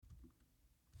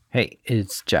Hey,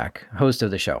 it's Jack, host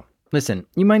of the show. Listen,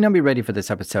 you might not be ready for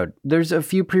this episode. There's a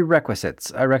few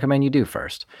prerequisites I recommend you do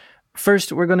first.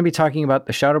 First, we're going to be talking about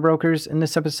the shadow brokers in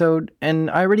this episode, and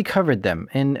I already covered them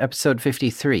in episode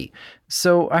 53.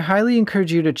 So I highly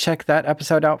encourage you to check that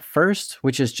episode out first,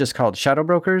 which is just called Shadow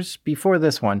Brokers, before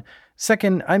this one.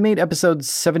 Second, I made episodes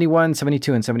 71,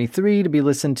 72, and 73 to be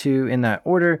listened to in that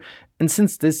order. And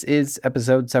since this is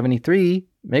episode 73,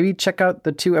 maybe check out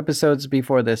the 2 episodes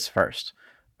before this first.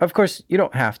 Of course, you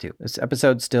don't have to. This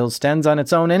episode still stands on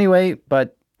its own anyway,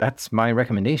 but that's my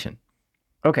recommendation.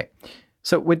 Okay,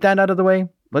 so with that out of the way,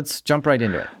 let's jump right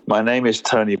into it. My name is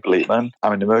Tony Bleetman.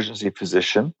 I'm an emergency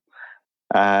physician.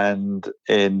 And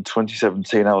in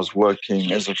 2017, I was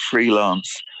working as a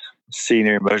freelance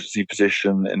senior emergency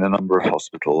physician in a number of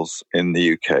hospitals in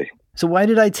the UK. So why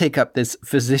did I take up this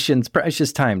physician's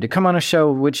precious time to come on a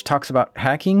show which talks about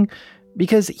hacking?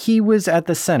 Because he was at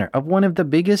the center of one of the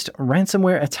biggest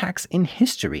ransomware attacks in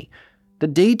history. The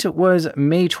date was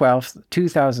May 12th,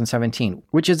 2017,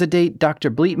 which is a date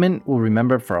Dr. Bleetman will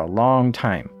remember for a long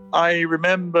time. I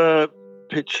remember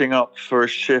pitching up for a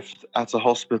shift at a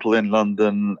hospital in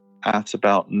London at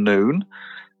about noon.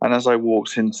 And as I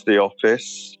walked into the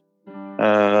office,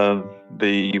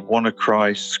 the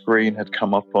WannaCry screen had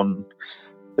come up on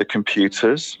the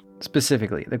computers.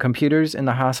 Specifically, the computers in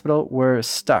the hospital were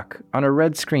stuck on a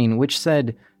red screen which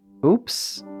said,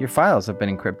 "Oops, your files have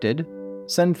been encrypted.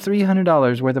 Send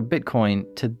 $300 worth of Bitcoin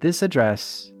to this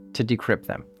address to decrypt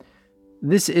them."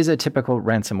 This is a typical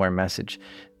ransomware message.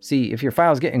 See, if your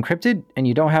files get encrypted and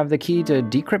you don't have the key to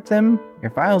decrypt them, your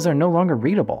files are no longer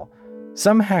readable.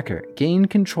 Some hacker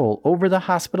gained control over the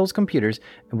hospital's computers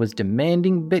and was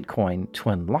demanding Bitcoin to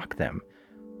unlock them.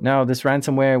 Now, this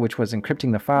ransomware, which was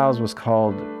encrypting the files, was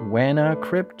called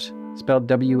WannaCrypt, spelled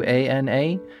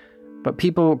W-A-N-A, but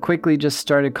people quickly just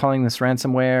started calling this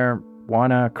ransomware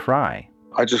WannaCry.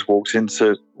 I just walked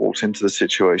into the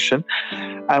situation,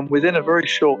 and within a very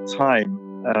short time,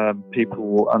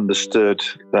 people understood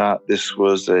that this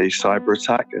was a cyber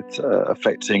attack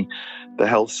affecting the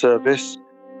health service,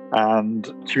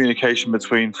 and communication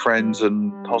between friends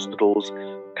and hospitals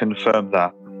confirmed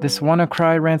that. This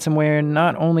WannaCry ransomware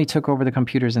not only took over the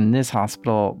computers in this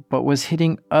hospital, but was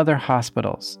hitting other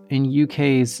hospitals in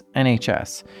UK's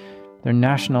NHS, their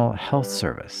National Health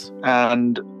Service.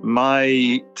 And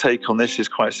my take on this is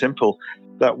quite simple,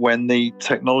 that when the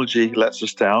technology lets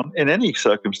us down, in any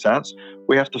circumstance,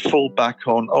 we have to fall back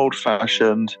on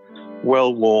old-fashioned,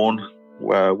 well-worn,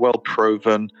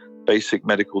 well-proven basic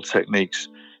medical techniques.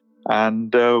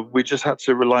 And we just had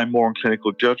to rely more on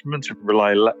clinical judgment and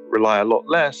rely a lot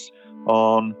less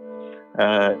on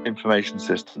information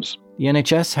systems. The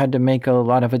NHS had to make a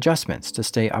lot of adjustments to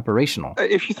stay operational.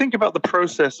 If you think about the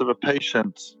process of a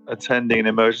patient attending an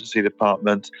emergency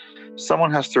department, someone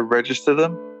has to register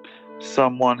them,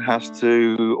 someone has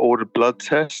to order blood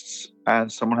tests,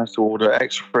 and someone has to order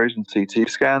x-rays and CT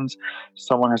scans,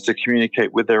 someone has to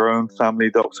communicate with their own family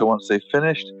doctor once they've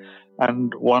finished,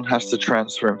 and one has to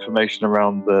transfer information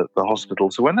around the hospital.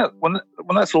 So when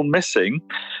that's all missing,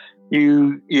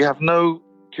 you have no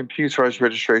computerized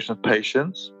registration of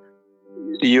patients.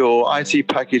 Your IT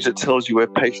package that tells you where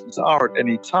patients are at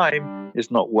any time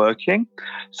is not working.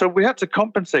 So we had to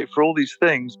compensate for all these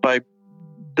things by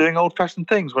doing old-fashioned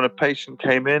things. When a patient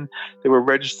came in, they were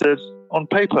registered on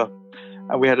paper.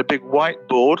 And we had a big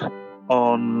whiteboard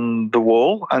on the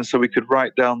wall, and so we could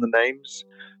write down the names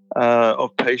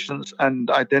of patients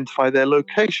and identify their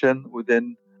location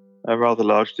within a rather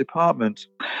large department.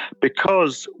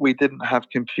 Because we didn't have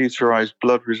computerized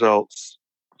blood results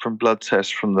from blood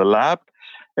tests from the lab,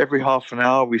 every half an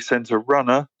hour we sent a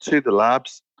runner to the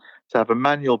labs to have a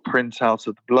manual printout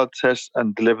of the blood tests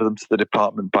and deliver them to the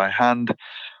department by hand.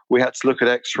 We had to look at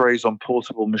x-rays on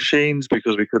portable machines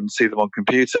because we couldn't see them on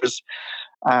computers,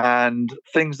 and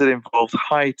things that involved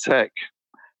high-tech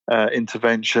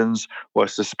interventions were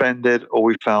suspended, or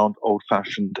we found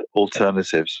old-fashioned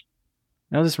alternatives.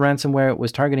 Now, this ransomware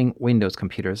was targeting Windows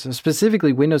computers,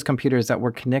 specifically Windows computers that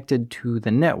were connected to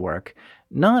the network.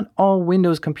 Not all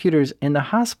Windows computers in the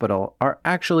hospital are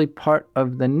actually part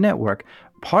of the network,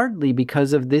 partly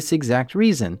because of this exact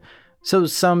reason. So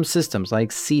some systems,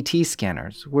 like CT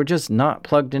scanners, were just not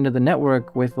plugged into the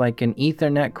network with like an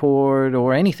Ethernet cord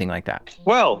or anything like that.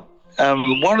 Well,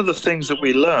 one of the things that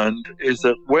we learned is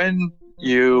that when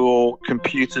your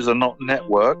computers are not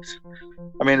networked,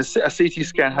 I mean, a CT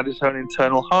scan had its own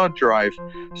internal hard drive,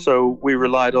 so we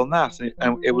relied on that,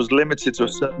 and it was limited to a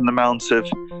certain amount of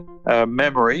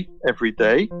memory every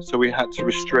day, so we had to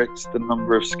restrict the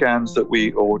number of scans that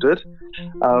we ordered.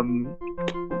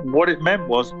 What it meant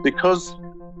was, because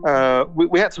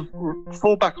we had to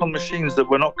fall back on machines that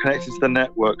were not connected to the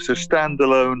network. So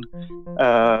standalone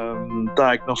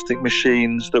diagnostic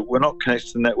machines that were not connected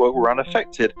to the network were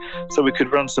unaffected. So we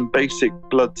could run some basic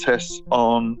blood tests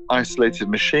on isolated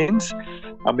machines,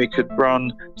 and we could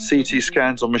run CT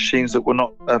scans on machines that were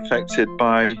not affected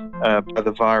by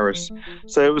the virus.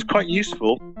 So it was quite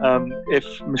useful.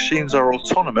 If machines are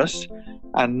autonomous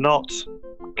and not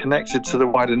connected to the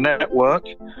wider network,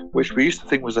 which we used to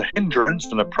think was a hindrance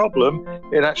and a problem,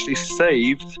 it actually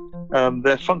saved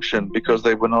their function because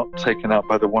they were not taken out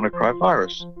by the WannaCry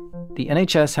virus. The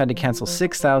NHS had to cancel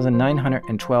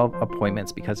 6,912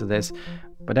 appointments because of this,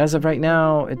 but as of right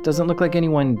now, it doesn't look like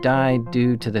anyone died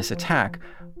due to this attack.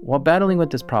 While battling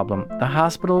with this problem, the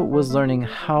hospital was learning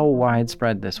how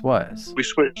widespread this was. We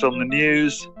switched on the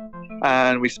news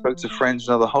and we spoke to friends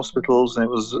in other hospitals, and it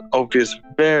was obvious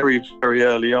very, very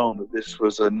early on that this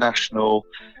was a national,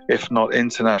 if not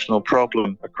international,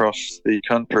 problem across the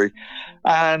country.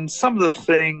 And some of the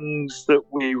things that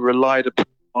we relied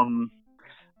upon,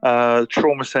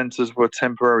 trauma centres were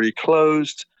temporarily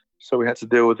closed, so we had to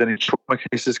deal with any trauma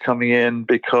cases coming in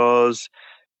because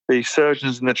the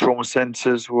surgeons in the trauma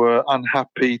centres were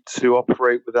unhappy to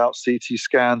operate without CT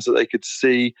scans that they could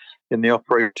see in the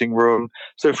operating room.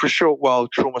 So for a short while,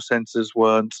 trauma centres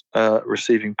weren't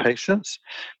receiving patients,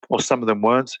 or some of them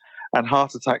weren't. And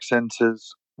heart attack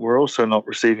centres were also not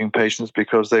receiving patients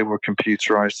because they were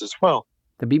computerized as well.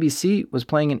 The BBC was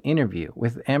playing an interview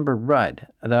with Amber Rudd,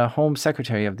 the Home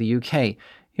Secretary of the UK.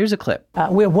 Here's a clip.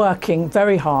 We're working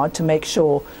very hard to make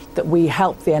sure that we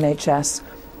help the NHS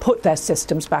put their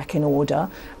systems back in order.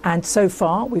 And so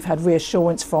far, we've had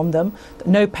reassurance from them that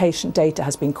no patient data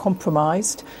has been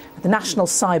compromised. The National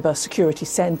Cyber Security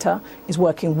Centre is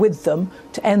working with them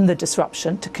to end the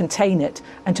disruption, to contain it,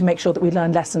 and to make sure that we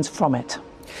learn lessons from it.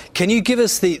 Can you give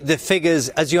us the figures,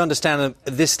 as you understand them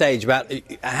at this stage, about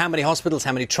how many hospitals,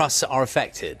 how many trusts are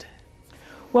affected?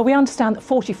 Well, we understand that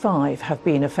 45 have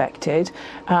been affected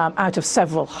out of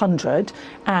several hundred,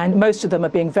 and most of them are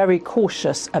being very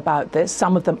cautious about this.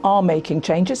 Some of them are making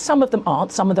changes, some of them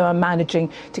aren't. Some of them are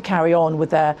managing to carry on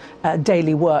with their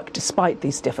daily work despite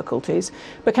these difficulties.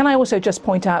 But can I also just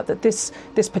point out that this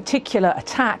particular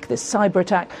attack, this cyber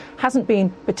attack, hasn't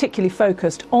been particularly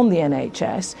focused on the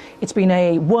NHS. It's been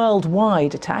a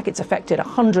worldwide attack. It's affected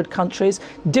 100 countries,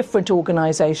 different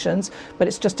organisations, but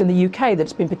it's just in the UK that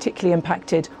it's been particularly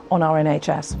impacted on our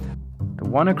NHS. The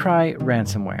WannaCry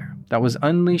ransomware that was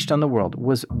unleashed on the world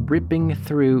was ripping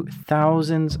through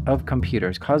thousands of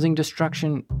computers, causing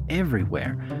destruction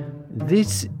everywhere.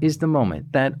 This is the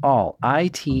moment that all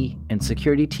IT and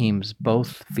security teams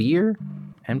both fear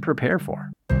and prepare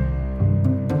for.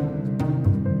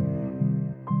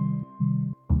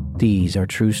 These are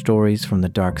true stories from the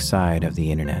dark side of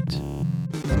the internet.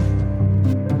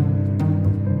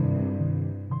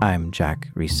 I'm Jack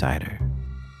Rhysider.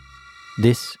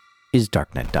 This is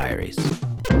Darknet Diaries.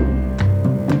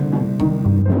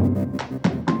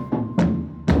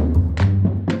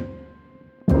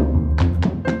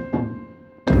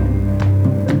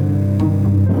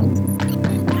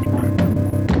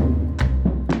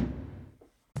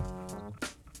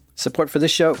 Support for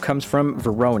this show comes from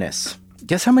Varonis.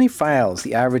 Guess how many files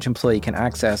the average employee can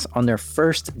access on their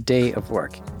first day of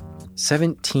work?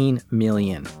 17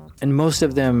 million. And most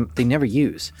of them they never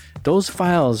use. Those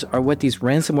files are what these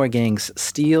ransomware gangs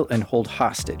steal and hold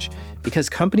hostage, because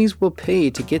companies will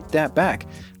pay to get that back.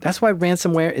 That's why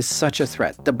ransomware is such a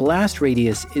threat. The blast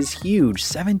radius is huge,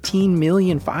 17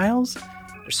 million files?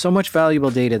 There's so much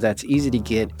valuable data that's easy to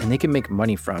get and they can make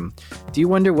money from. Do you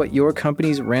wonder what your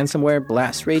company's ransomware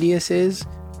blast radius is?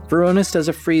 Varonis does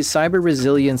a free cyber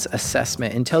resilience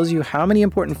assessment and tells you how many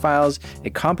important files a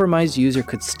compromised user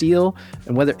could steal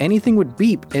and whether anything would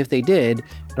beep if they did,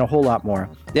 and a whole lot more.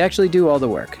 They actually do all the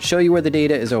work, show you where the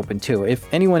data is open to, if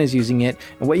anyone is using it,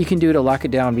 and what you can do to lock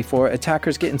it down before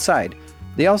attackers get inside.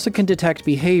 They also can detect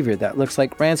behavior that looks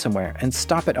like ransomware and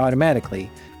stop it automatically.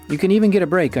 You can even get a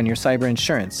break on your cyber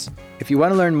insurance. If you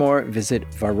want to learn more, visit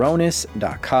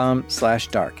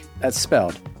varonis.com/dark. That's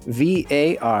spelled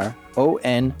VARONIS,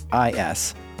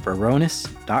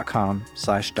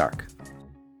 varonis.com/dark.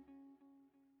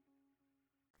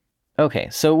 Okay,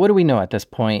 so what do we know at this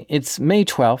point? It's May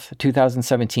 12th,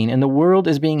 2017, and the world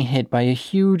is being hit by a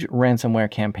huge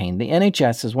ransomware campaign. The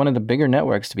NHS is one of the bigger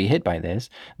networks to be hit by this.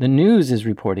 The news is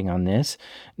reporting on this.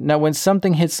 Now, when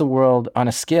something hits the world on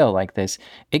a scale like this,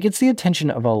 it gets the attention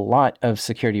of a lot of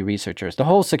security researchers. The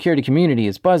whole security community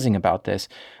is buzzing about this.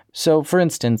 So, for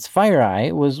instance,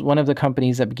 FireEye was one of the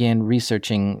companies that began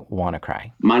researching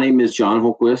WannaCry. My name is John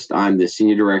Holquist. I'm the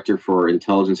Senior Director for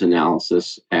Intelligence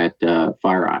Analysis at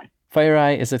FireEye.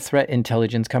 FireEye is a threat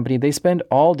intelligence company. They spend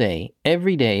all day,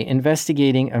 every day,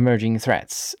 investigating emerging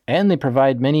threats, and they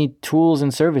provide many tools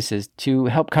and services to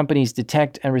help companies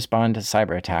detect and respond to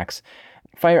cyber attacks.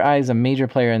 FireEye is a major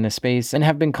player in this space and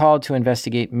have been called to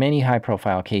investigate many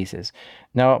high-profile cases.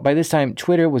 Now, by this time,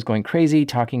 Twitter was going crazy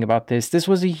talking about this. This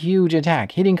was a huge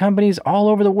attack, hitting companies all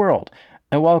over the world.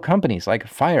 And while companies like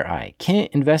FireEye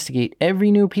can't investigate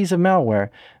every new piece of malware,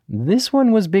 this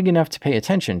one was big enough to pay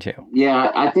attention to.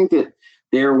 Yeah, I think that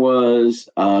there was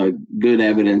good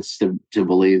evidence to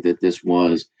believe that this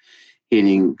was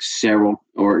hitting several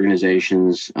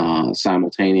organizations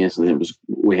simultaneously.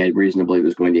 We had reason to believe it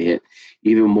was going to hit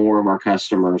even more of our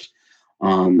customers.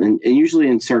 And usually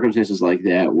in circumstances like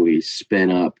that, we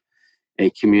spin up a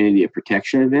community of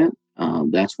protection event.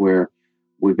 That's where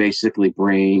we basically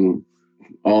bring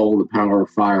all the power of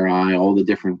FireEye, all the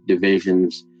different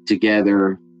divisions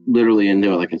together, literally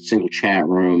into like a single chat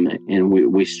room, and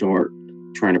we start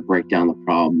trying to break down the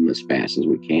problem as fast as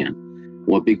we can.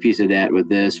 One big piece of that with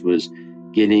this was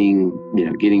getting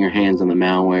your hands on the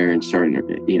malware and starting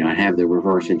to, have the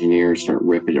reverse engineers start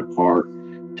ripping it apart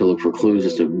to look for clues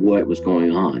as to what was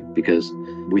going on, because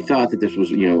we thought that this was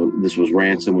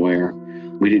ransomware.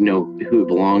 We didn't know who it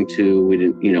belonged to. We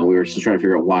were still trying to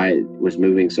figure out why it was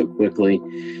moving so quickly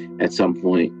at some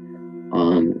point.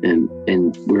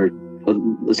 And we're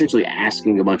essentially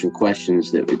asking a bunch of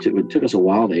questions that it took us a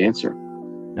while to answer.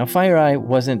 Now, FireEye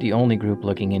wasn't the only group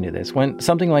looking into this. When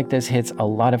something like this hits, a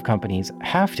lot of companies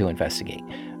have to investigate.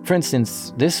 For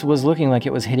instance, this was looking like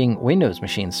it was hitting Windows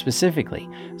machines specifically,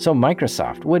 so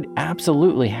Microsoft would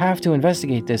absolutely have to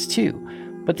investigate this too.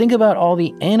 But think about all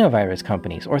the antivirus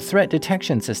companies or threat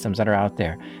detection systems that are out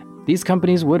there. These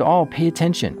companies would all pay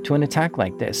attention to an attack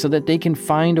like this so that they can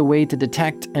find a way to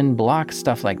detect and block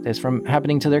stuff like this from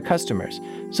happening to their customers.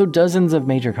 So dozens of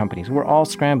major companies were all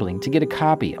scrambling to get a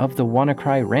copy of the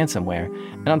WannaCry ransomware.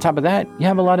 And on top of that, you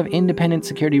have a lot of independent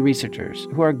security researchers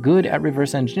who are good at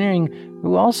reverse engineering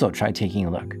who also tried taking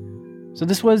a look. So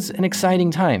this was an exciting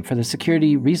time for the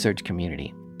security research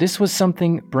community. This was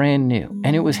something brand new,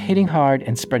 and it was hitting hard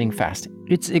and spreading fast.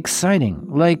 It's exciting,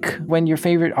 like when your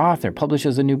favorite author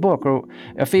publishes a new book or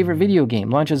a favorite video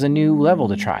game launches a new level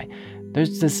to try.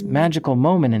 There's this magical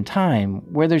moment in time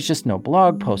where there's just no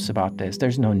blog posts about this,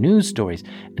 there's no news stories,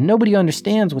 and nobody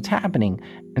understands what's happening.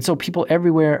 And so people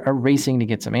everywhere are racing to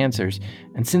get some answers.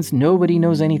 And since nobody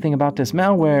knows anything about this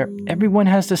malware, everyone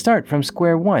has to start from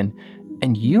square one.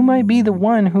 And you might be the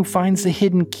one who finds the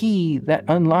hidden key that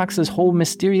unlocks this whole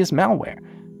mysterious malware.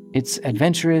 It's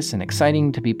adventurous and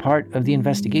exciting to be part of the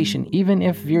investigation, even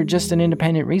if you're just an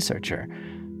independent researcher.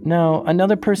 Now,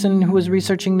 another person who was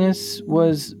researching this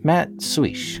was Matt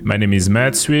Swish. My name is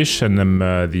Matt Swish, and I'm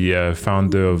the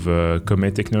founder of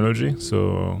Comet Technology.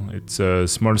 So it's a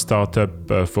small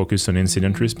startup focused on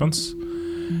incident response.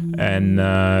 And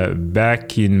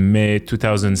back in May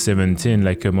 2017,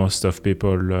 like most of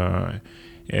people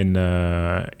in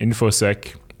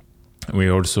InfoSec, we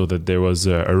also that there was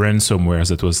a ransomware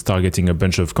that was targeting a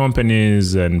bunch of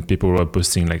companies, and people were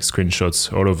posting like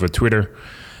screenshots all over Twitter.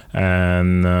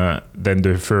 And then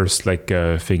the first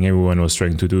thing everyone was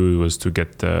trying to do was to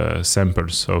get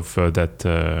samples of that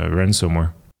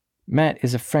ransomware. Matt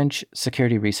is a French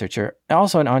security researcher,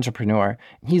 also an entrepreneur.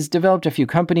 He's developed a few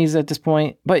companies at this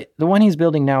point, but the one he's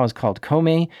building now is called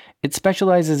Comet. It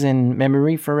specializes in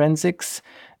memory forensics.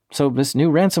 So this new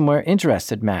ransomware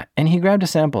interested Matt, and he grabbed a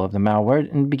sample of the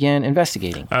malware and began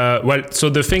investigating. So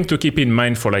the thing to keep in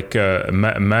mind for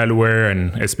malware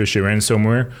and especially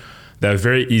ransomware, they're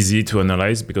very easy to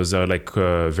analyze because they're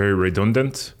very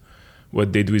redundant.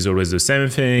 What they do is always the same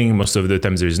thing. Most of the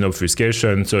time there is no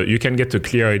obfuscation. So you can get a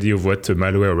clear idea of what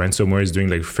malware or ransomware is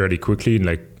doing fairly quickly,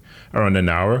 in around an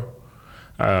hour.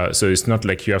 So it's not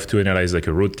like you have to analyze a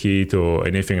rootkit or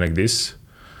anything like this.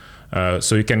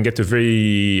 So you can get a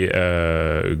very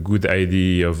good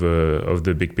idea of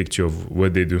the big picture of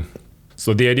what they do.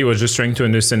 So the idea was just trying to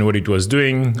understand what it was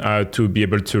doing, to be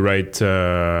able to write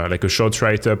a short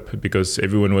write-up, because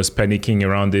everyone was panicking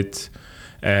around it.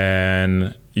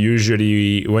 And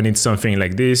usually when it's something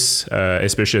like this,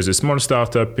 especially as a small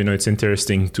startup, it's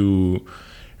interesting to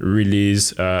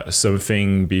release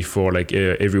something before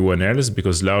everyone else,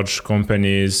 because large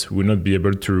companies will not be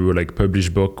able to publish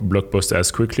blog posts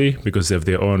as quickly because they have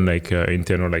their own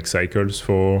internal cycles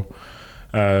for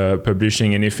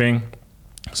publishing anything.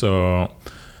 So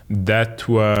that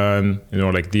one,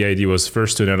 the idea was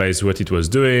first to analyze what it was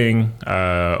doing,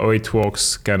 how it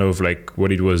works, kind of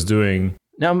what it was doing.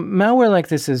 Now, malware like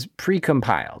this is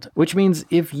pre-compiled, which means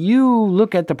if you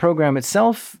look at the program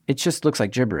itself, it just looks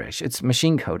like gibberish. It's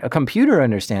machine code. A computer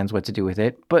understands what to do with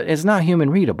it, but it's not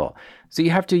human readable. So you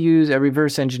have to use a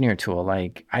reverse engineer tool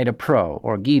like IDA Pro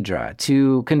or Ghidra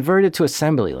to convert it to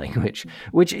assembly language,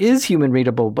 which is human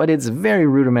readable, but it's very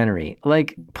rudimentary.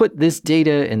 Like put this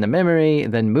data in the memory,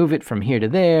 then move it from here to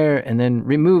there, and then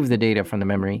remove the data from the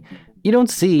memory. You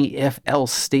don't see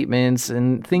if-else statements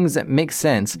and things that make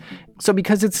sense. So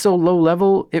because it's so low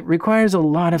level, it requires a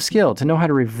lot of skill to know how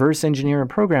to reverse engineer a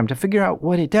program to figure out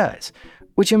what it does,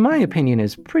 which in my opinion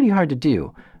is pretty hard to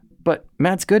do. But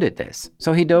Matt's good at this,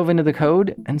 so he dove into the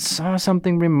code and saw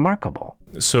something remarkable.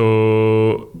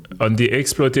 So on the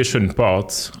exploitation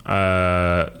part,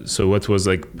 so what was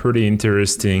like pretty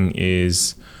interesting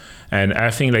is, and I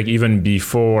think like even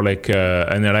before like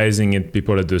analyzing it,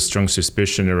 people had a strong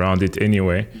suspicion around it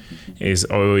anyway, is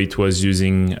how it was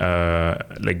using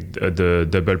like the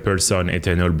double pulsar on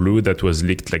ethanol blue that was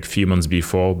leaked like a few months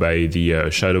before by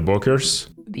the shadow brokers.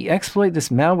 The exploit this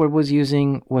malware was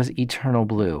using was Eternal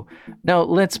Blue. Now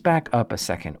let's back up a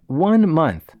second. 1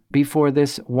 month before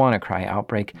this WannaCry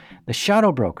outbreak, the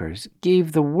shadow brokers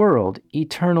gave the world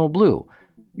Eternal Blue.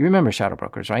 You remember shadow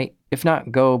brokers, right? If not,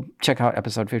 go check out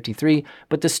episode 53.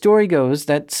 But the story goes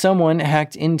that someone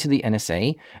hacked into the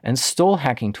NSA and stole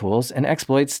hacking tools and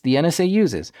exploits the NSA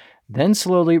uses, then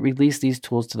slowly released these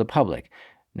tools to the public.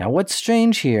 Now, what's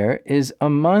strange here is a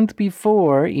month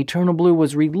before Eternal Blue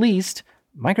was released,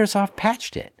 Microsoft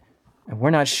patched it. And we're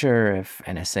not sure if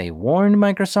NSA warned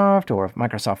Microsoft or if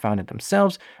Microsoft found it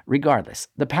themselves. Regardless,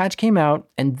 the patch came out,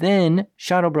 and then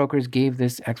shadow brokers gave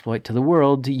this exploit to the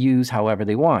world to use however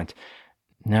they want.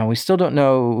 Now, we still don't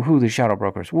know who the shadow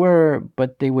brokers were,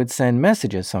 but they would send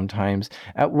messages sometimes.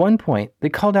 At one point, they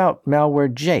called out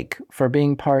malware Jake for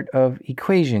being part of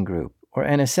Equation Group, or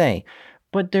NSA.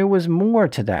 But there was more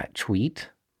to that tweet.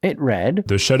 It read,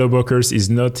 "The shadow brokers is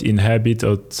not in habit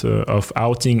of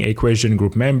outing Equation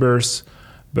Group members,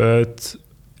 but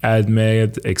had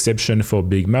made exception for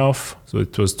Big Mouth." So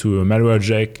it was to malware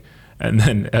Jake. And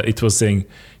then it was saying,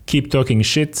 "Keep talking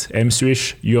shit,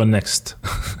 M-Swish, you're next."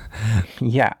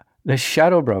 Yeah, the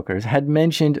shadow brokers had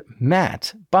mentioned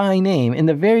Matt by name in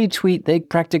the very tweet they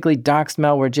practically doxed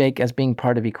malware Jake as being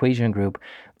part of Equation Group.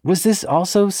 Was this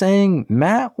also saying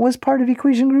Matt was part of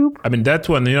Equation Group? I mean, that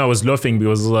one, I was laughing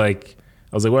because I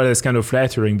was like, well, that's kind of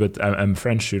flattering, but I'm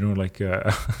French,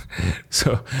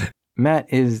 so. Matt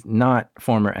is not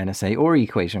former NSA or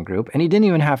Equation Group, and he didn't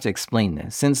even have to explain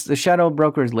this, since the shadow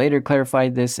brokers later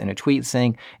clarified this in a tweet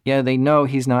saying, yeah, they know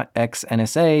he's not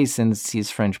ex-NSA since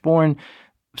he's French-born.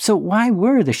 So why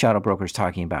were the shadow brokers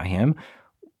talking about him?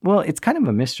 Well, it's kind of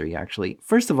a mystery, actually.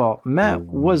 First of all, Matt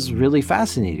was really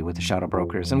fascinated with the shadow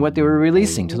brokers and what they were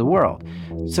releasing to the world.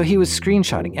 So he was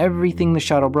screenshotting everything the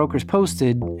shadow brokers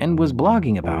posted and was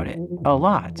blogging about it a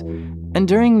lot. And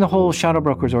during the whole shadow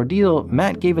brokers ordeal,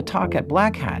 Matt gave a talk at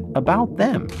Black Hat about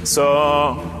them.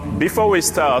 So, before we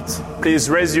start, please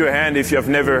raise your hand if you have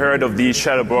never heard of these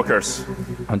shadow brokers.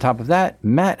 On top of that,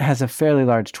 Matt has a fairly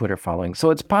large Twitter following, so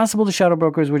it's possible the shadow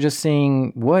brokers were just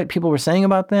seeing what people were saying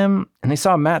about them, and they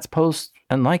saw Matt's post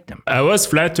and liked them. I was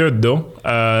flattered, though,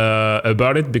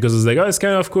 about it, because I was like, oh, it's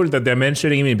kind of cool that they're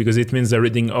mentioning me, because it means they're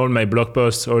reading all my blog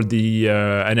posts, all the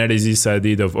analysis I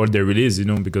did of all their release,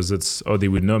 because that's how they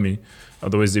would know me.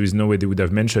 Otherwise, there is no way they would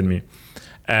have mentioned me.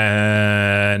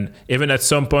 And even at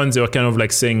some point, they were kind of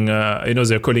like saying,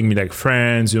 they're calling me like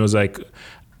friends,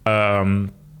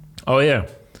 oh yeah,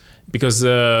 because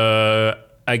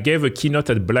I gave a keynote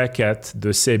at Black Hat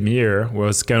the same year,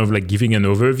 was kind of like giving an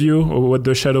overview of what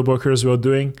the shadow brokers were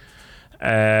doing.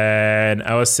 And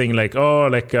I was saying like,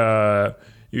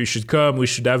 you should come, we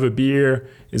should have a beer.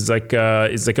 It's like, oh,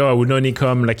 I would only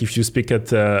come like if you speak at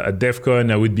DEF CON,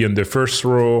 I would be on the first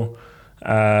row.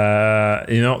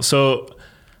 So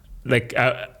like,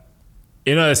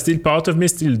 still part of me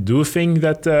still do think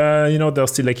that, they're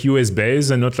still like US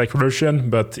based and not like Russian,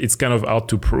 but it's kind of hard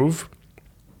to prove.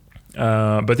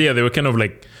 But yeah, they were kind of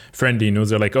like friendly,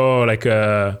 they're like, oh, like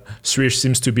Swish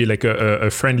seems to be like a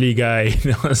friendly guy,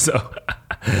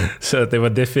 so they were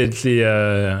definitely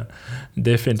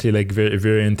like very,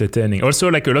 very entertaining. Also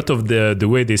like a lot of the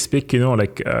way they speak,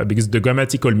 because the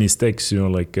grammatical mistakes,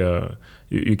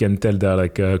 you can tell they're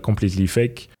like completely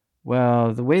fake.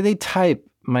 Well, the way they type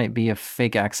might be a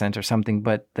fake accent or something,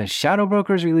 but the shadow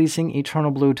brokers releasing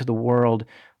Eternal Blue to the world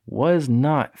was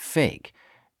not fake.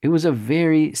 It was a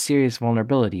very serious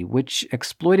vulnerability, which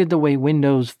exploited the way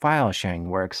Windows file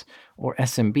sharing works, or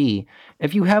SMB.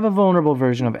 If you have a vulnerable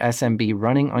version of SMB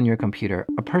running on your computer,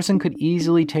 a person could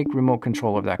easily take remote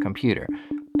control of that computer.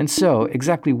 And so,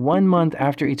 exactly 1 month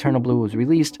after Eternal Blue was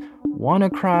released,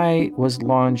 WannaCry was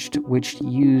launched, which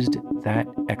used that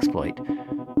exploit.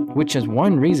 Which is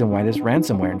one reason why this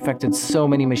ransomware infected so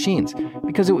many machines,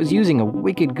 because it was using a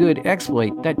wicked good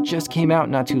exploit that just came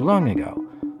out not too long ago.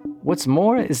 What's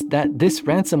more is that this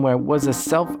ransomware was a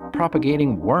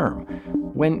self-propagating worm.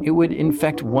 When it would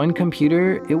infect one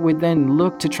computer, it would then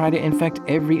look to try to infect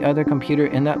every other computer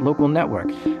in that local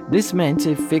network. This meant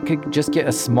if it could just get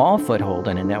a small foothold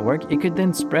in a network, it could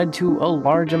then spread to a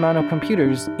large amount of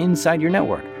computers inside your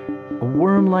network. A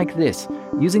worm like this,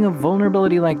 using a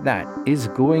vulnerability like that, is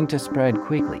going to spread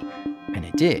quickly. And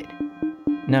it did.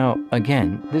 Now,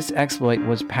 again, this exploit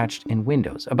was patched in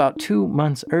Windows about 2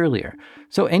 months earlier.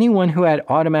 So anyone who had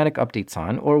automatic updates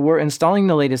on or were installing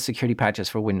the latest security patches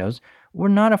for Windows were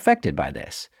not affected by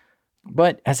this.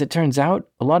 But as it turns out,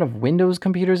 a lot of Windows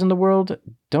computers in the world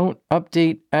don't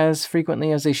update as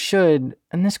frequently as they should,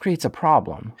 and this creates a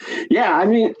problem. Yeah, I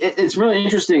mean, it's really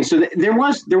interesting. So there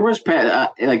were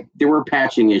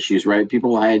patching issues, right?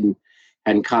 People hadn't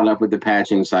caught up with the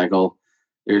patching cycle.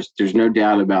 There's no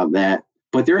doubt about that.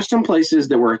 But there are some places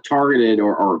that were targeted,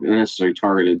 or not necessarily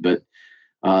targeted, but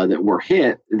that were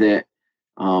hit that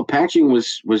patching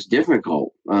was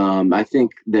difficult. I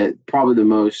think that probably the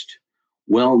most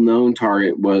well-known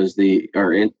target was the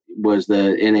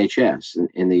NHS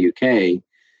in the UK,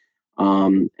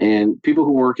 and people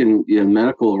who work in the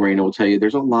medical arena will tell you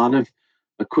there's a lot of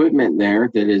equipment there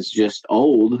that is just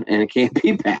old and it can't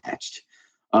be patched,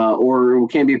 or it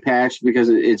can't be patched because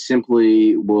it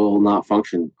simply will not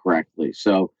function correctly.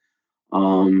 So,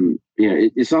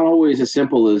 it's not always as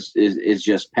simple as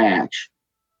just patch.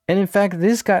 And in fact,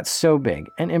 this got so big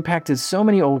and impacted so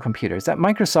many old computers that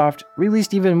Microsoft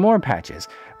released even more patches.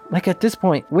 Like at this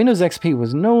point, Windows XP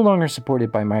was no longer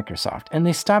supported by Microsoft, and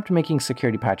they stopped making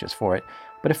security patches for it.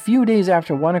 But a few days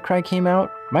after WannaCry came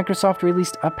out, Microsoft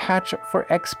released a patch for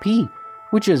XP,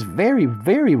 which is very,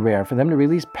 very rare for them to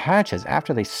release patches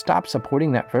after they stopped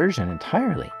supporting that version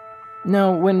entirely.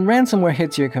 Now, when ransomware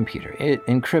hits your computer, it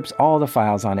encrypts all the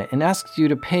files on it and asks you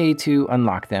to pay to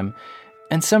unlock them.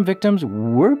 And some victims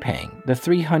were paying the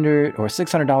 $300 or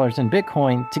 $600 in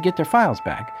Bitcoin to get their files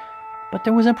back. But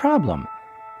there was a problem.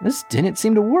 This didn't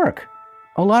seem to work.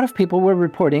 A lot of people were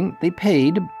reporting they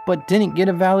paid but didn't get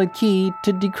a valid key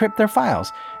to decrypt their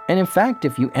files. And in fact,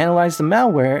 if you analyze the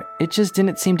malware, it just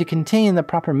didn't seem to contain the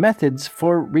proper methods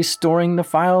for restoring the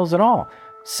files at all.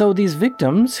 So these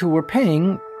victims who were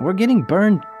paying were getting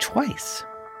burned twice.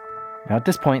 Now at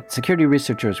this point, security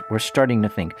researchers were starting to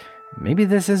think, maybe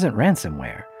this isn't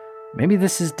ransomware. Maybe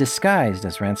this is disguised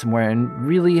as ransomware and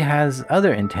really has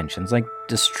other intentions, like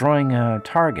destroying a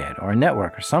target or a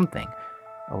network or something.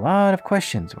 A lot of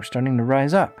questions were starting to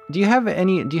rise up. Do you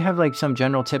have like some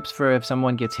general tips for if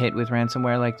someone gets hit with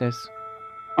ransomware like this?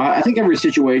 I think every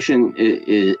situation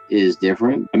is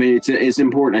different. I mean, it's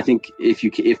important. I think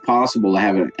if possible, to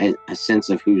have a sense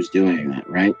of who's doing that,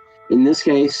 right? In this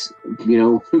case,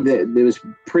 it was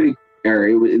pretty.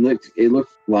 It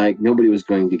looked like nobody was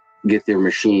going to get their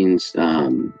machines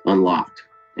unlocked,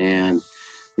 and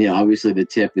obviously the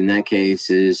tip in that case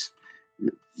is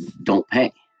don't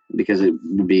pay, because it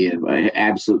would be an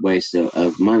absolute waste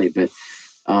of money. But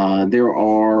there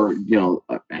are a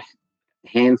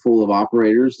handful of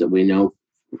operators that we know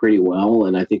pretty well,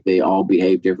 and I think they all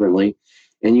behave differently,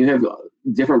 and you have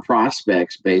different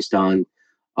prospects based on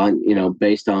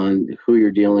who you're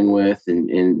dealing with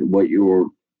and what your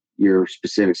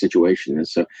specific situation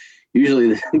is. So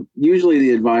usually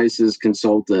the advice is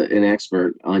consult an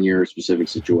expert on your specific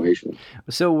situation.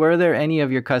 So were there any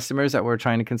of your customers that were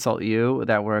trying to consult you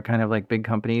that were kind of like big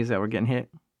companies that were getting hit?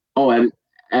 Oh,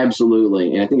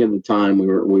 absolutely. And I think at the time we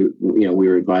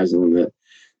were advising them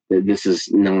that this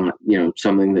is not,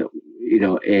 something that,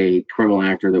 a criminal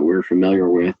actor that we're familiar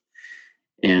with.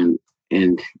 And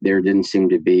there didn't seem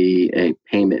to be a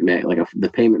payment, the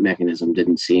payment mechanism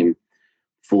didn't seem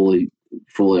fully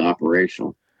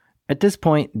operational. At this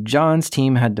point, John's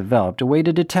team had developed a way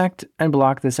to detect and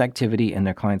block this activity in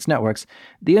their clients' networks.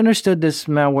 They understood this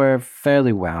malware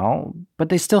fairly well, but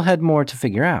they still had more to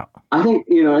figure out. I think,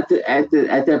 at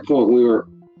that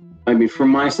point, from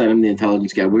my side, I'm the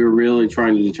intelligence guy. We were really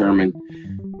trying to determine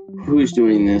who's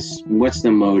doing this, what's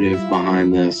the motive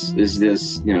behind this. Is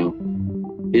this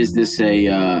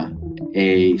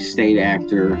a state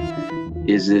actor?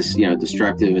 Is this,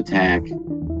 destructive attack?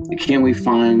 Can we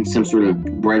find some sort of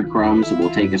breadcrumbs that will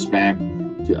take us back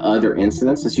to other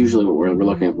incidents? That's usually what we're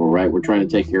looking for, right? We're trying to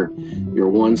take your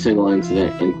one single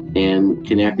incident and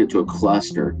connect it to a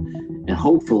cluster and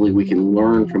hopefully we can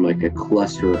learn from like a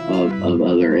cluster of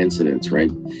other incidents,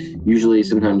 right? Usually,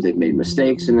 sometimes they've made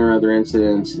mistakes in their other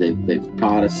incidents. They've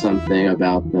taught us something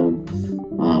about them.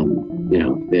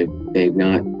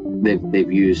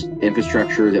 They've used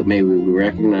infrastructure that maybe we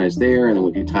recognize there, and then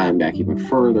we can tie them back even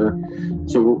further.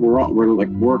 So we're like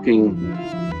working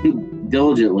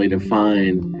diligently to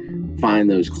find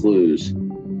those clues.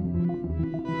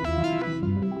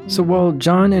 So while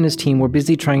John and his team were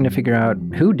busy trying to figure out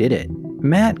who did it,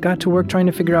 Matt got to work trying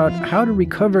to figure out how to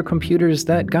recover computers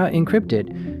that got encrypted,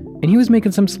 and he was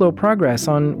making some slow progress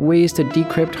on ways to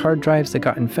decrypt hard drives that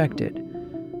got infected.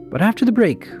 But after the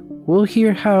break, we'll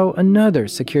hear how another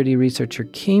security researcher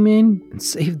came in and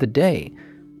saved the day.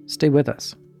 Stay with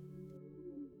us.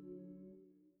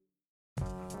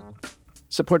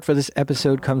 Support for this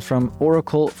episode comes from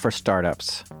Oracle for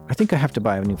Startups. I think I have to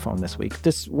buy a new phone this week.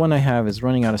 This one I have is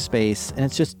running out of space, and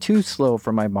it's just too slow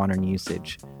for my modern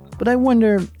usage. But I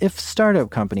wonder if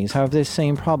startup companies have this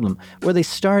same problem, where they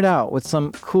start out with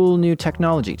some cool new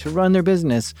technology to run their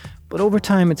business, but over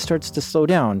time it starts to slow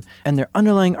down, and their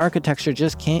underlying architecture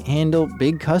just can't handle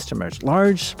big customers,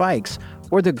 large spikes,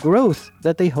 or the growth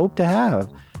that they hope to have.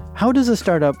 How does a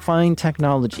startup find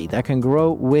technology that can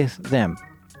grow with them?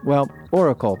 Well,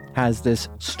 Oracle has this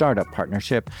startup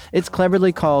partnership. It's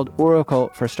cleverly called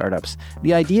Oracle for Startups.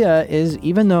 The idea is,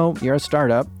 even though you're a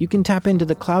startup, you can tap into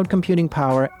the cloud computing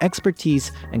power,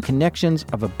 expertise, and connections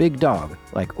of a big dog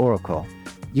like Oracle.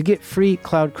 You get free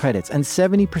cloud credits and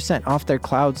 70% off their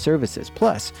cloud services.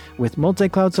 Plus, with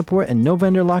multi-cloud support and no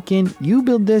vendor lock-in, you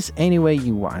build this any way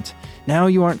you want. Now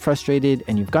you aren't frustrated,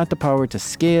 and you've got the power to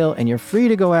scale, and you're free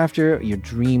to go after your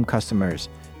dream customers.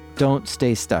 Don't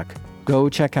stay stuck. Go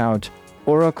check out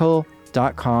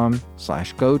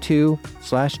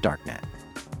oracle.com/go-to/darknet.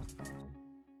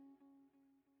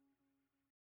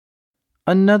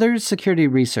 Another security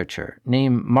researcher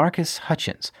named Marcus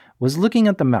Hutchins was looking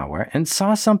at the malware and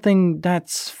saw something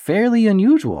that's fairly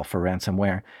unusual for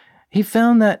ransomware. He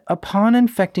found that upon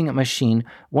infecting a machine,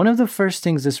 one of the first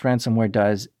things this ransomware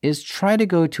does is try to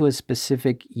go to a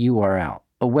specific URL,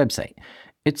 a website.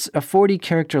 It's a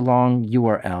 40-character long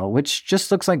URL, which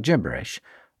just looks like gibberish.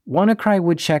 WannaCry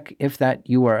would check if that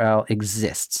URL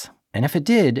exists, and if it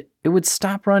did, it would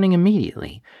stop running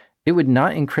immediately. It would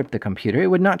not encrypt the computer,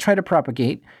 it would not try to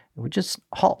propagate, it would just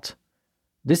halt.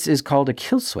 This is called a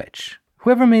kill switch.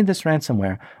 Whoever made this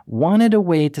ransomware wanted a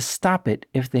way to stop it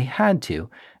if they had to,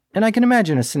 and I can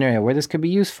imagine a scenario where this could be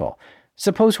useful.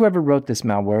 Suppose whoever wrote this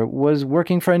malware was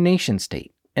working for a nation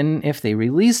state. And if they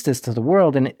released this to the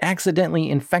world and it accidentally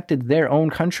infected their own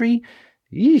country,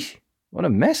 eesh, what a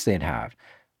mess they'd have.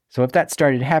 So if that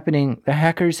started happening, the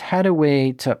hackers had a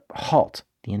way to halt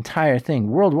the entire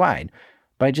thing worldwide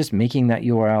by just making that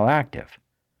URL active.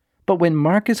 But when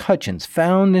Marcus Hutchins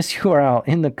found this URL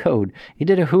in the code, he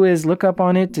did a whois lookup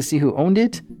on it to see who owned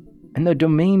it, and the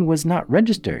domain was not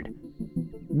registered.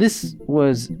 This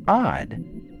was odd.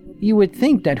 You would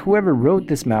think that whoever wrote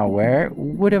this malware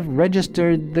would have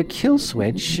registered the kill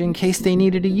switch in case they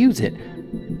needed to use it,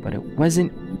 but it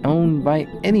wasn't owned by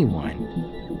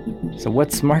anyone. So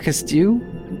what's Marcus do?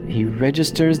 He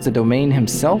registers the domain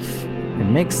himself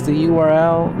and makes the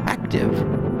URL active.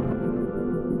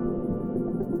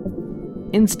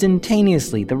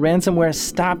 Instantaneously, the ransomware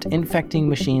stopped infecting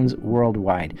machines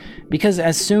worldwide, because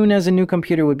as soon as a new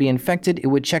computer would be infected, it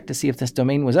would check to see if this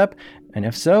domain was up, and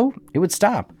if so, it would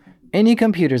stop. Any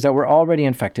computers that were already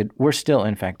infected were still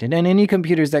infected, and any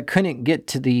computers that couldn't get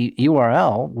to the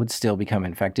URL would still become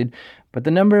infected, but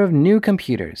the number of new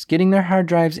computers getting their hard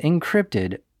drives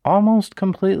encrypted almost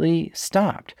completely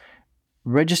stopped.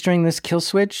 Registering this kill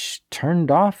switch turned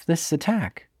off this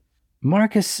attack.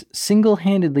 Marcus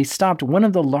single-handedly stopped one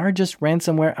of the largest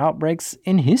ransomware outbreaks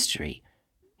in history.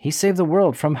 He saved the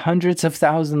world from hundreds of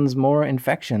thousands more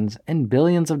infections and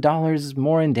billions of dollars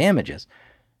more in damages.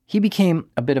 He became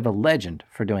a bit of a legend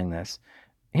for doing this.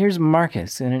 Here's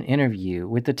Marcus in an interview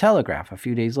with The Telegraph a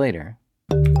few days later.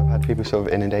 I've had people sort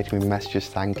of inundating me with messages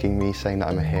thanking me, saying that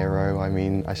I'm a hero. I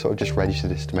mean, I sort of just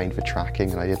registered this domain for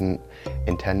tracking, and I didn't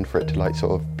intend for it to like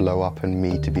sort of blow up and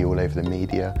me to be all over the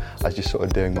media. I was just sort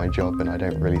of doing my job, and I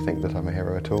don't really think that I'm a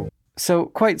hero at all. So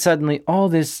quite suddenly, all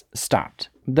this stopped.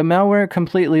 The malware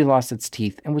completely lost its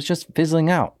teeth and was just fizzling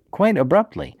out, quite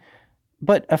abruptly.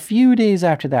 But a few days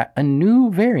after that, a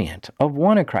new variant of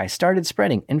WannaCry started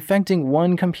spreading, infecting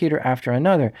one computer after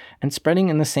another, and spreading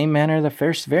in the same manner the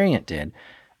first variant did.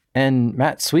 And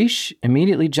Matt Swish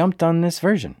immediately jumped on this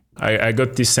version. I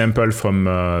got this sample from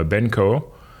Benco,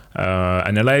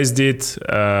 analyzed it.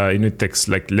 It takes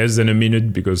like less than a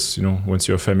minute because, once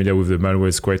you're familiar with the malware,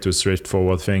 it's quite a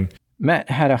straightforward thing.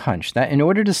 Matt had a hunch that in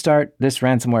order to start this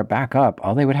ransomware back up,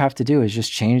 all they would have to do is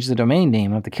just change the domain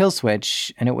name of the kill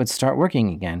switch and it would start working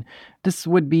again. This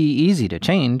would be easy to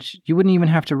change. You wouldn't even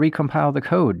have to recompile the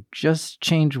code, just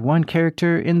change one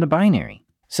character in the binary.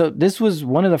 So this was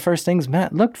one of the first things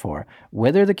Matt looked for,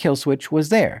 whether the kill switch was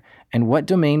there and what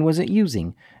domain was it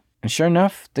using. And sure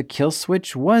enough, the kill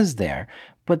switch was there,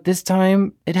 but this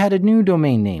time it had a new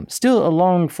domain name, still a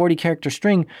long 40-character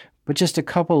string, but just a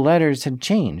couple letters had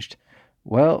changed.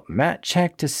 Well, Matt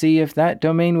checked to see if that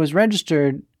domain was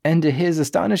registered, and to his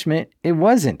astonishment, it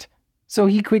wasn't. So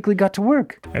he quickly got to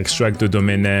work. Extract the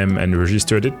domain name and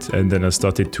registered it, and then I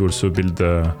started to also build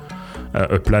a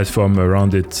platform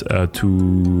around it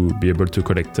to be able to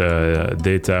collect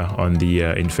data on the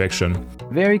infection.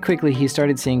 Very quickly, he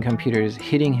started seeing computers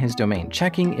hitting his domain,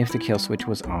 checking if the kill switch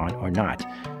was on or not.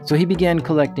 So he began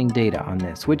collecting data on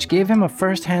this, which gave him a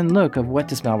first-hand look of what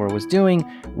this malware was doing,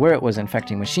 where it was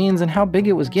infecting machines, and how big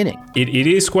it was getting. It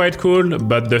is quite cool,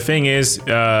 but the thing is,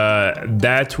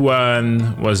 that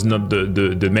one was not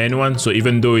the main one. So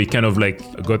even though it kind of like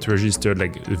got registered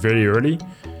like very early,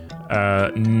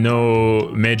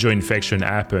 no major infection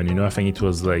happened. I think it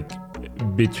was like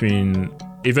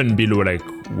even below like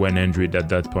 100 at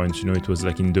that point. It was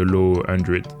like in the low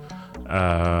 100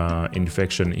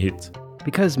 infection hit.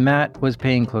 Because Matt was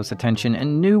paying close attention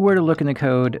and knew where to look in the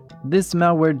code, this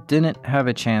malware didn't have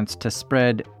a chance to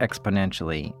spread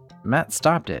exponentially. Matt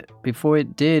stopped it before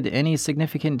it did any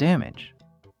significant damage.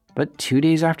 But 2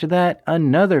 days after that,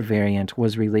 another variant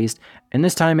was released, and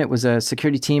this time it was a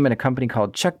security team at a company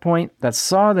called Checkpoint that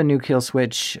saw the new kill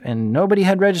switch, and nobody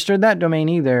had registered that domain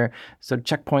either, so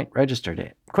Checkpoint registered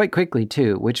it. Quite quickly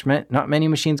too, which meant not many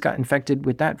machines got infected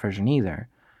with that version either.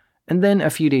 And then a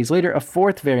few days later, a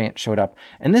fourth variant showed up,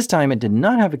 and this time it did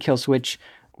not have a kill switch,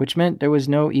 which meant there was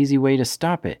no easy way to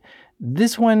stop it.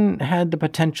 This one had the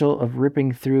potential of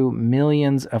ripping through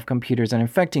millions of computers and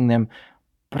infecting them,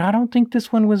 but I don't think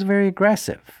this one was very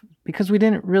aggressive, because we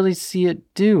didn't really see it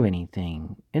do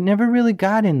anything. It never really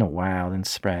got in the wild and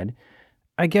spread.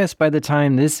 I guess by the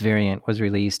time this variant was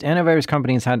released, antivirus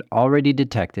companies had already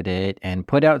detected it and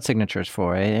put out signatures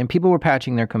for it, and people were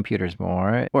patching their computers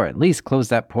more, or at least closed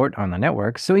that port on the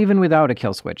network. So even without a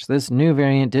kill switch, this new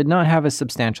variant did not have a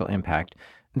substantial impact.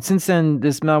 And since then,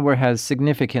 this malware has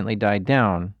significantly died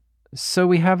down. So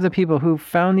we have the people who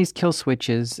found these kill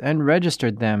switches and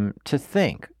registered them to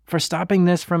thank for stopping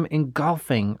this from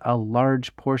engulfing a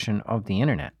large portion of the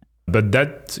internet. But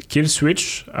that kill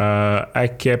switch I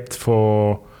kept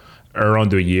for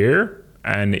around a year,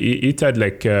 and it had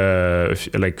like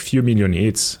few million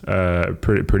hits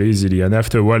pretty easily. And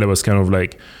after a while, I was kind of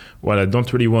like, well, I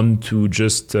don't really want to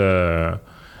just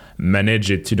manage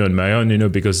it, on my own,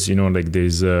 because like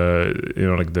there's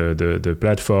like the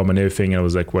platform and everything. I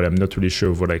was like, well, I'm not really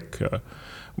sure for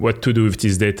what to do with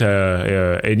this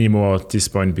data anymore at this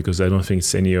point, because I don't think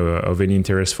it's of any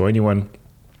interest for anyone.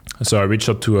 So I reached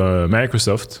out to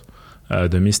Microsoft,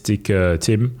 the Mystic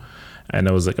team, and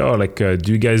I was like,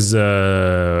 do you guys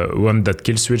want that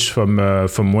kill switch from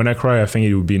WannaCry? I think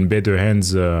it would be in better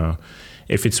hands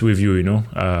if it's with you,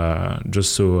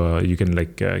 just so you can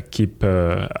keep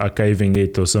archiving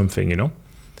it or something,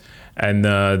 And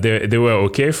they were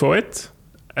okay for it.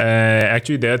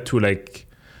 Actually, they had to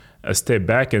step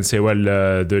back and say, well,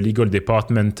 the legal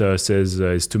department says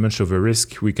it's too much of a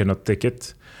risk. We cannot take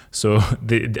it. So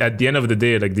at the end of the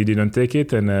day, they didn't take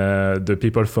it, and the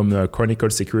people from Chronicle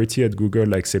Security at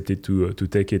Google accepted to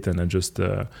take it, and I just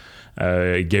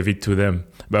gave it to them.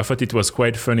 But I thought it was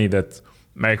quite funny that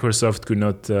Microsoft could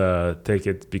not take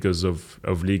it because of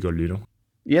legal,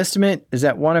 The estimate is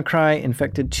that WannaCry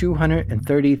infected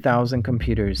 230,000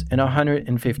 computers in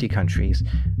 150 countries.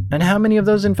 And how many of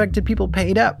those infected people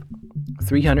paid up?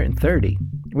 330,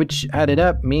 which added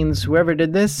up means whoever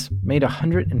did this made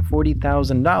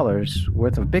 $140,000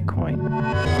 worth of Bitcoin.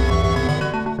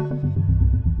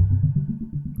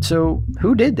 So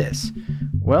who did this?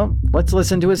 Well, let's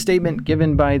listen to a statement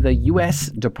given by the U.S.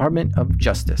 Department of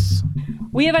Justice.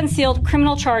 We have unsealed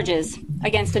criminal charges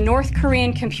against a North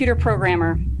Korean computer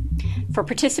programmer for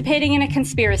participating in a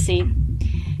conspiracy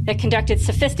that conducted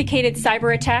sophisticated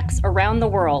cyber attacks around the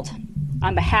world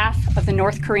on behalf of the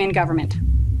North Korean government.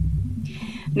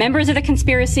 Members of the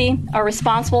conspiracy are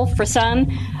responsible for some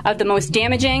of the most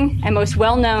damaging and most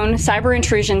well-known cyber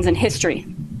intrusions in history,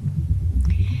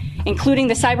 including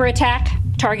the cyber attack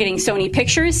targeting Sony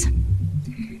Pictures,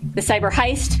 the cyber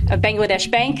heist of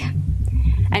Bangladesh Bank,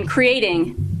 and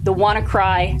creating the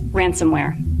WannaCry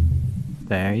ransomware.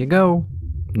 There you go.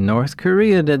 North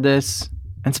Korea did this.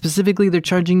 And specifically, they're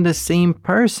charging the same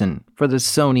person for the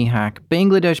Sony hack,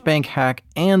 Bangladesh Bank hack,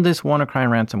 and this WannaCry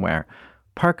ransomware.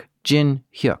 Park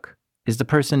Jin-hyuk is the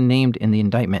person named in the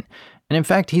indictment. And in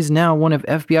fact, he's now one of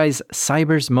FBI's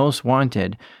cyber's most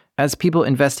wanted. As people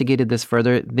investigated this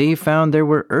further, they found there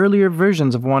were earlier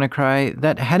versions of WannaCry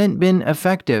that hadn't been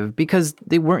effective because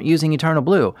they weren't using Eternal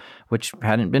Blue, which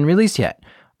hadn't been released yet.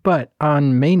 But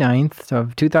on May 9th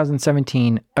of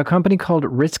 2017, a company called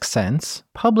RiskSense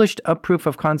published a proof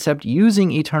of concept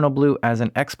using Eternal Blue as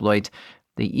an exploit.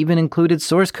 They even included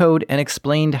source code and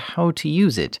explained how to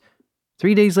use it.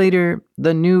 3 days later,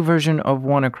 the new version of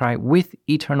WannaCry with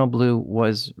Eternal Blue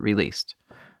was released.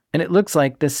 And it looks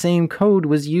like the same code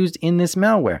was used in this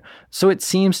malware. So it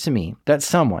seems to me that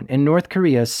someone in North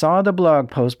Korea saw the blog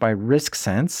post by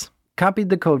RiskSense, copied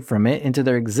the code from it into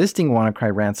their existing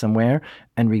WannaCry ransomware,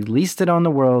 and released it on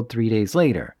the world 3 days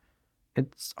later.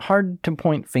 It's hard to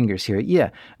point fingers here.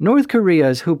 Yeah, North Korea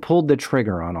is who pulled the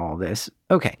trigger on all this.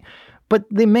 Okay, but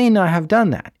they may not have done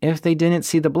that if they didn't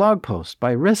see the blog post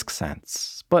by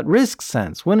RiskSense. But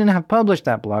RiskSense wouldn't have published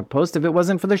that blog post if it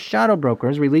wasn't for the shadow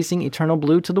brokers releasing Eternal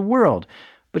Blue to the world.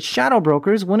 But shadow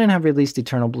brokers wouldn't have released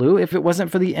Eternal Blue if it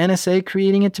wasn't for the NSA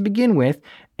creating it to begin with,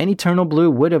 and Eternal Blue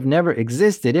would have never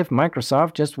existed if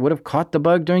Microsoft just would have caught the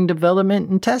bug during development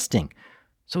and testing.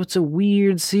 So it's a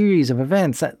weird series of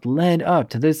events that led up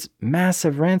to this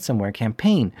massive ransomware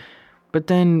campaign, but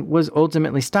then was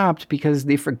ultimately stopped because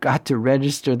they forgot to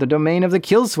register the domain of the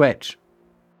kill switch.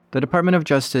 The Department of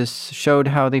Justice showed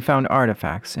how they found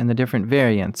artifacts in the different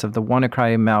variants of the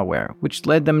WannaCry malware, which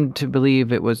led them to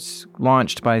believe it was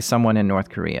launched by someone in North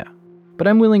Korea. But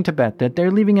I'm willing to bet that they're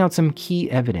leaving out some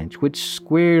key evidence which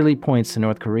squarely points to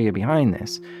North Korea behind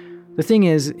this. The thing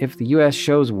is, if the US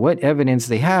shows what evidence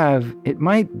they have, it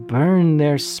might burn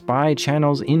their spy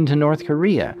channels into North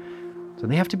Korea. So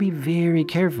they have to be very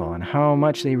careful on how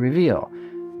much they reveal.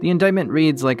 The indictment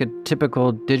reads like a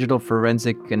typical digital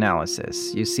forensic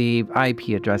analysis. You see IP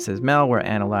addresses, malware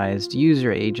analyzed,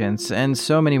 user agents, and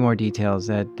so many more details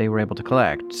that they were able to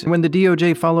collect. When the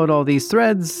DOJ followed all these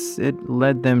threads, it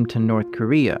led them to North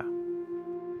Korea.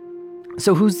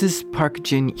 So who's this Park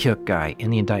Jin-hyuk guy in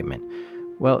the indictment?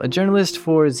 Well, a journalist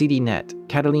for ZDNet,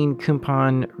 Catalin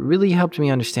Kumpan, really helped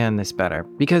me understand this better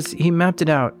because he mapped it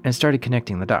out and started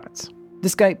connecting the dots.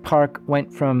 This guy, Park,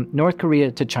 went from North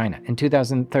Korea to China in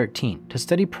 2013 to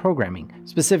study programming,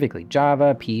 specifically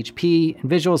Java, PHP, and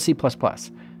Visual C++.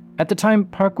 At the time,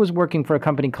 Park was working for a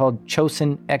company called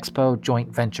Chosun Expo Joint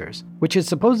Ventures, which is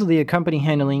supposedly a company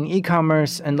handling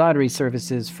e-commerce and lottery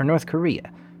services for North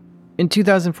Korea. In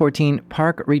 2014,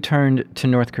 Park returned to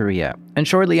North Korea, and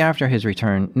shortly after his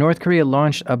return, North Korea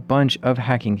launched a bunch of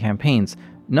hacking campaigns.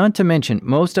 Not to mention,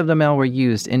 most of the malware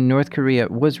used in North Korea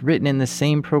was written in the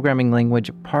same programming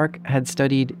language Park had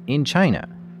studied in China.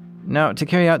 Now, to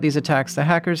carry out these attacks, the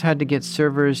hackers had to get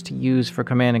servers to use for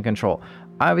command and control.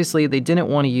 Obviously, they didn't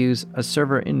want to use a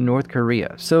server in North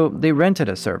Korea, so they rented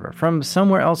a server from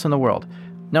somewhere else in the world.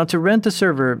 Now, to rent a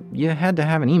server, you had to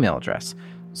have an email address.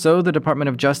 So the Department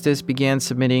of Justice began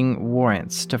submitting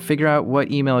warrants to figure out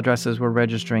what email addresses were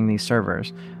registering these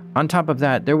servers. On top of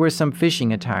that, there were some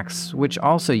phishing attacks, which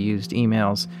also used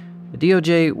emails. The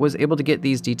DOJ was able to get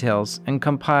these details and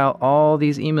compile all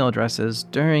these email addresses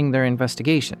during their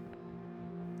investigation.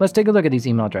 Let's take a look at these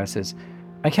email addresses.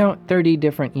 I count 30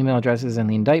 different email addresses in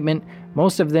the indictment.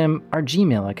 Most of them are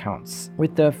Gmail accounts,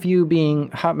 with a few being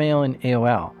Hotmail and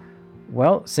AOL.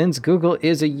 Well, since Google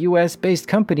is a US-based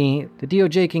company, the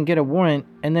DOJ can get a warrant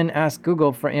and then ask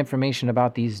Google for information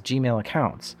about these Gmail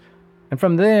accounts. And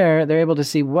from there, they're able to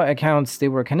see what accounts they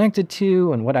were connected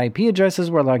to and what IP addresses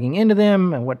were logging into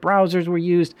them and what browsers were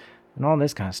used and all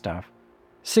this kind of stuff.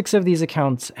 6 of these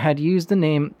accounts had used the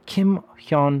name Kim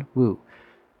Hyun-woo.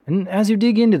 And as you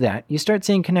dig into that, you start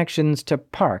seeing connections to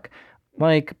Park.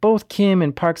 Like both Kim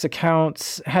and Park's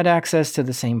accounts had access to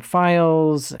the same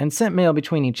files and sent mail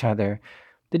between each other.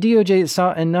 The DOJ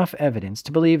saw enough evidence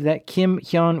to believe that Kim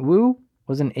Hyun-woo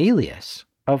was an alias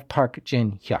of Park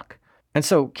Jin-hyuk. And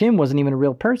so Kim wasn't even a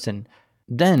real person.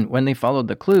 Then, when they followed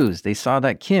the clues, they saw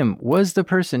that Kim was the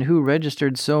person who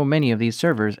registered so many of these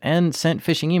servers and sent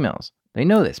phishing emails. They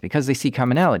know this because they see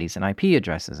commonalities in IP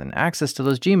addresses and access to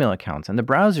those Gmail accounts and the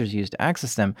browsers used to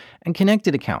access them and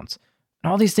connected accounts.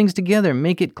 And all these things together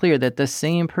make it clear that the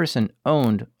same person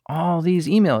owned all these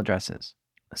email addresses.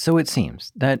 So it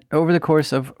seems that over the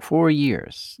course of 4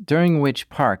 years, during which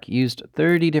Park used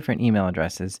 30 different email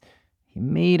addresses, he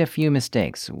made a few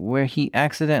mistakes where he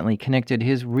accidentally connected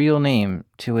his real name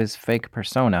to his fake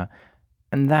persona,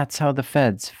 and that's how the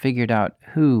feds figured out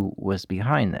who was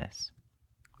behind this.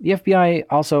 The FBI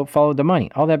also followed the money.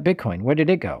 All that Bitcoin, where did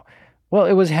it go? Well,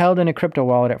 it was held in a crypto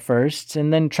wallet at first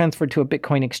and then transferred to a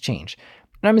Bitcoin exchange.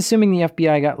 And I'm assuming the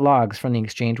FBI got logs from the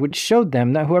exchange, which showed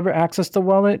them that whoever accessed the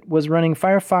wallet was running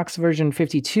Firefox version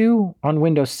 52 on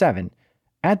Windows 7.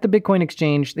 At the Bitcoin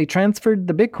exchange, they transferred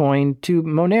the Bitcoin to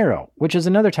Monero, which is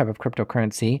another type of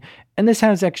cryptocurrency, and this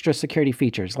has extra security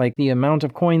features, like the amount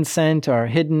of coins sent are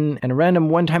hidden and a random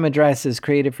one-time address is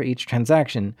created for each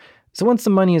transaction. So once the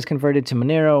money is converted to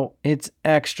Monero, it's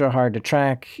extra hard to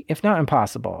track, if not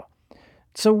impossible.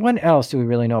 So what else do we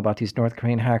really know about these North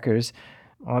Korean hackers?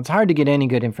 Well, it's hard to get any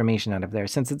good information out of there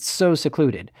since it's so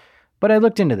secluded. But I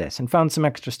looked into this and found some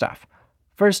extra stuff.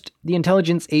 First, the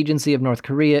intelligence agency of North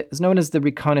Korea is known as the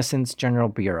Reconnaissance General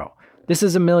Bureau. This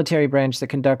is a military branch that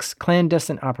conducts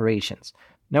clandestine operations.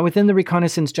 Now, within the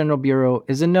Reconnaissance General Bureau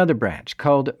is another branch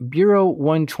called Bureau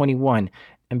 121,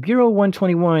 and Bureau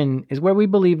 121 is where we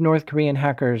believe North Korean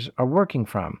hackers are working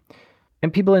from.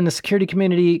 And people in the security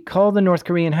community call the North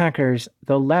Korean hackers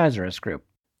the Lazarus Group.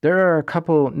 There are a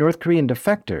couple North Korean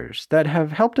defectors that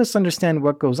have helped us understand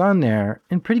what goes on there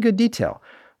in pretty good detail.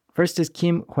 First is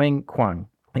Kim Hwang-kwang.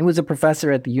 He was a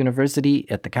professor at the university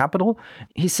at the capital.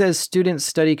 He says students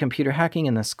study computer hacking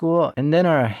in the school and then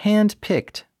are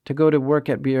hand-picked to go to work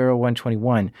at Bureau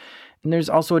 121. And there's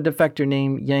also a defector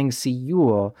named Yang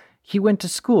Si-yul. He went to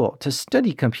school to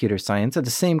study computer science at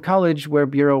the same college where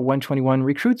Bureau 121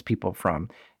 recruits people from.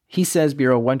 He says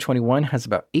Bureau 121 has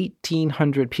about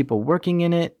 1,800 people working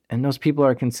in it, and those people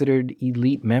are considered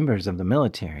elite members of the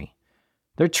military.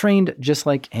 They're trained just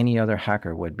like any other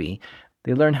hacker would be.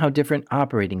 They learn how different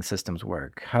operating systems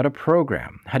work, how to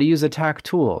program, how to use attack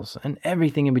tools, and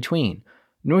everything in between.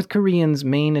 North Koreans'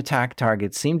 main attack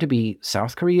targets seem to be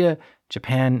South Korea,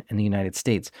 Japan, and the United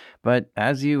States. But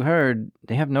as you heard,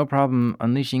 they have no problem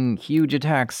unleashing huge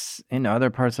attacks in other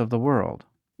parts of the world.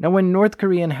 Now, when North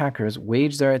Korean hackers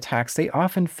wage their attacks, they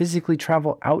often physically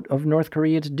travel out of North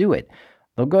Korea to do it.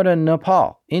 They'll go to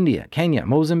Nepal, India, Kenya,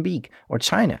 Mozambique, or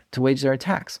China to wage their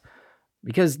attacks.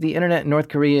 Because the internet in North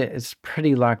Korea is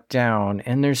pretty locked down,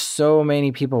 and there's so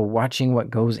many people watching what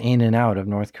goes in and out of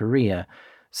North Korea,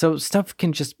 so stuff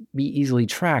can just be easily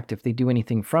tracked if they do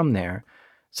anything from there.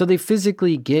 So they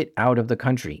physically get out of the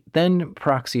country, then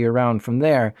proxy around from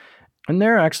there. And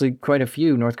there are actually quite a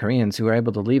few North Koreans who are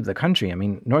able to leave the country. I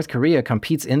mean, North Korea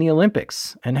competes in the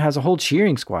Olympics and has a whole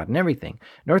cheering squad and everything.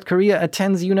 North Korea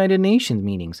attends United Nations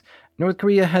meetings. North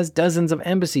Korea has dozens of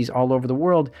embassies all over the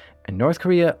world, and North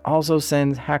Korea also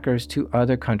sends hackers to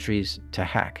other countries to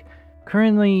hack.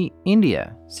 Currently,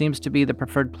 India seems to be the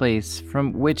preferred place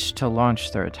from which to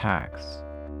launch their attacks.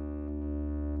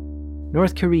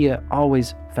 North Korea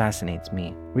always fascinates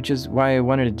me, which is why I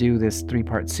wanted to do this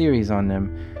 3-part series on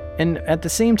them. And at the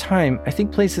same time, I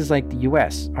think places like the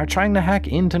US are trying to hack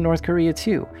into North Korea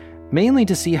too, mainly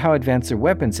to see how advanced their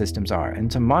weapon systems are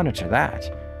and to monitor that.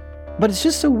 But it's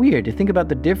just so weird to think about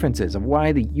the differences of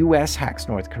why the US hacks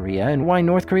North Korea and why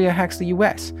North Korea hacks the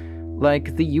US.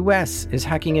 Like, the US is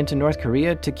hacking into North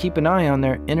Korea to keep an eye on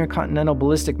their intercontinental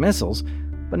ballistic missiles,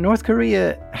 but North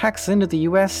Korea hacks into the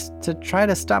US to try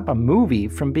to stop a movie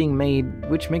from being made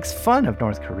which makes fun of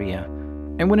North Korea.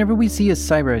 And whenever we see a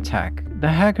cyber attack, the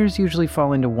hackers usually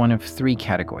fall into one of 3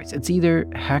 categories. It's either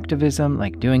hacktivism,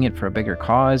 like doing it for a bigger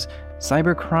cause,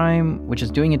 cybercrime, which is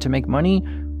doing it to make money,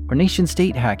 or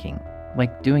nation-state hacking,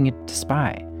 like doing it to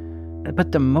spy.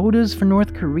 But the motives for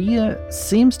North Korea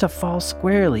seems to fall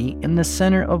squarely in the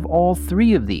center of all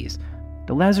 3 of these.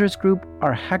 The Lazarus Group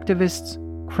are hacktivists,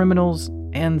 criminals,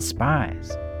 and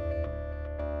spies.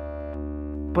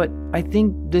 But I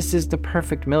think this is the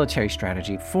perfect military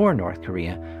strategy for North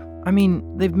Korea. I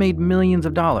mean, they've made millions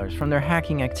of dollars from their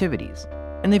hacking activities,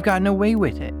 and they've gotten away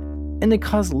with it. And they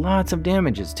cause lots of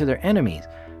damages to their enemies.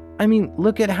 I mean,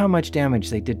 look at how much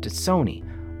damage they did to Sony,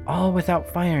 all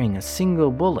without firing a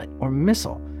single bullet or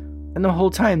missile. And the whole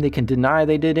time they can deny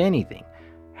they did anything.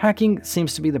 Hacking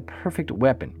seems to be the perfect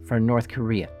weapon for North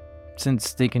Korea,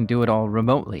 since they can do it all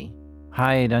remotely,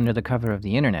 hide under the cover of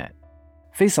the internet,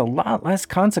 face a lot less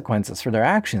consequences for their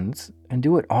actions, and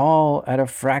do it all at a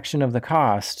fraction of the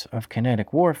cost of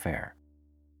kinetic warfare.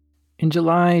 In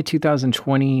July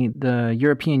 2020, the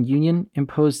European Union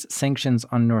imposed sanctions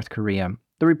on North Korea.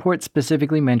 The report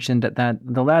specifically mentioned that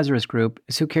the Lazarus Group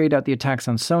is who carried out the attacks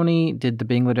on Sony, did the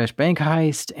Bangladesh bank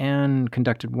heist, and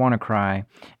conducted WannaCry.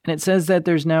 And it says that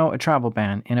there's now a travel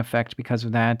ban in effect because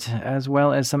of that, as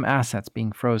well as some assets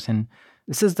being frozen.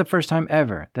 This is the first time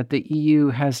ever that the EU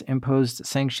has imposed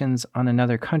sanctions on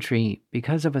another country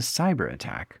because of a cyber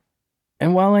attack.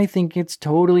 And while I think it's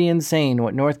totally insane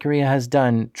what North Korea has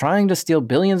done, trying to steal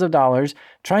billions of dollars,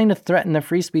 trying to threaten the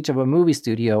free speech of a movie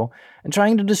studio, and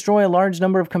trying to destroy a large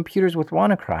number of computers with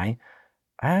WannaCry,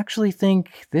 I actually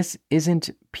think this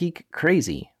isn't peak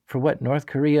crazy for what North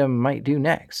Korea might do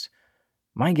next.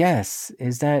 My guess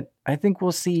is that I think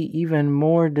we'll see even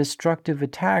more destructive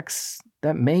attacks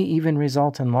that may even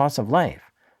result in loss of life.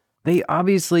 They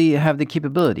obviously have the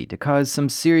capability to cause some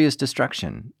serious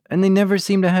destruction, and they never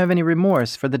seem to have any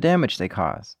remorse for the damage they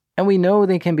cause. And we know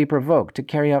they can be provoked to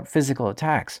carry out physical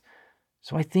attacks.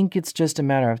 So I think it's just a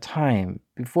matter of time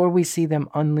before we see them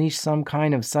unleash some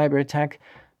kind of cyber attack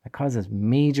that causes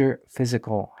major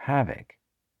physical havoc.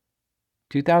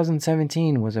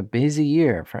 2017 was a busy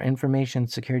year for information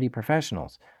security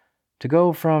professionals. To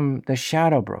go from the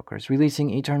shadow brokers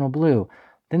releasing Eternal Blue,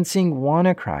 then seeing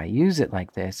WannaCry use it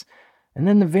like this, and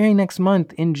then the very next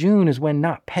month in June is when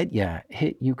NotPetya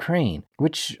hit Ukraine,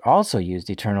 which also used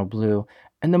Eternal Blue,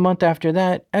 and the month after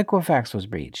that, Equifax was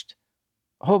breached.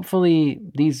 Hopefully,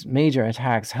 these major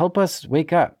attacks help us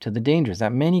wake up to the dangers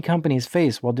that many companies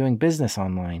face while doing business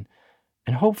online.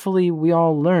 And hopefully we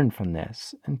all learn from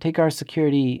this and take our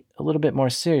security a little bit more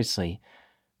seriously,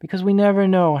 because we never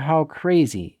know how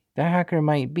crazy the hacker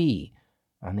might be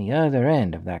on the other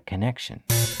end of that connection.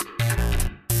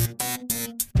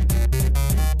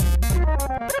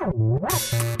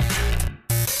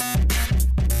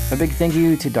 A big thank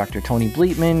you to Dr. Tony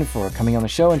Bleetman for coming on the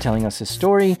show and telling us his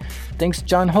story. Thanks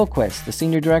John Hultquist, the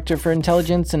Senior Director for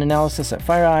Intelligence and Analysis at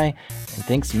FireEye. And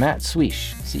thanks Matt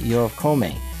Swish, CEO of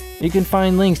Kome. You can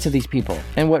find links to these people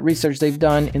and what research they've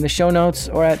done in the show notes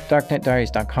or at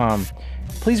darknetdiaries.com.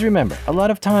 Please remember, a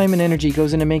lot of time and energy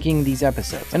goes into making these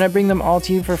episodes, and I bring them all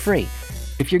to you for free.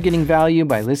 If you're getting value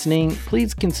by listening,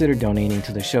 please consider donating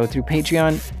to the show through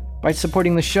Patreon. By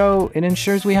supporting the show, it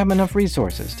ensures we have enough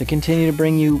resources to continue to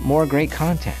bring you more great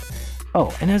content.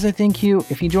 Oh, and as a thank you,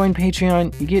 if you join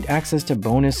Patreon, you get access to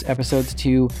bonus episodes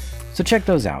too, so check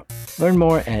those out. Learn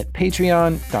more at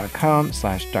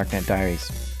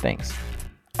patreon.com/darknetdiaries. Thanks.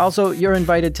 Also, you're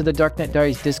invited to the Darknet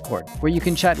Diaries Discord, where you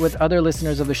can chat with other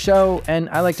listeners of the show, and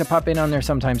I like to pop in on there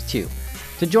sometimes too.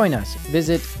 To join us,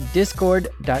 visit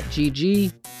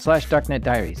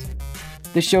discord.gg/darknetdiaries.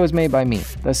 This show is made by me,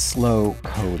 the slow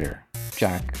coder,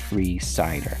 Jack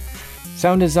Resider.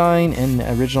 Sound design and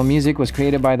original music was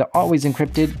created by the always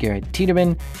encrypted Garrett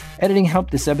Tiedemann. Editing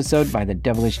helped this episode by the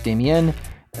Devilish Damien.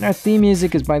 And our theme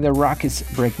music is by the raucous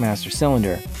Breakmaster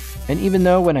Cylinder. And even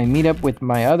though when I meet up with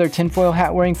my other tinfoil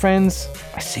hat-wearing friends,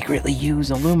 I secretly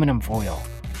use aluminum foil.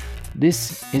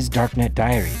 This is Darknet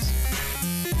Diaries.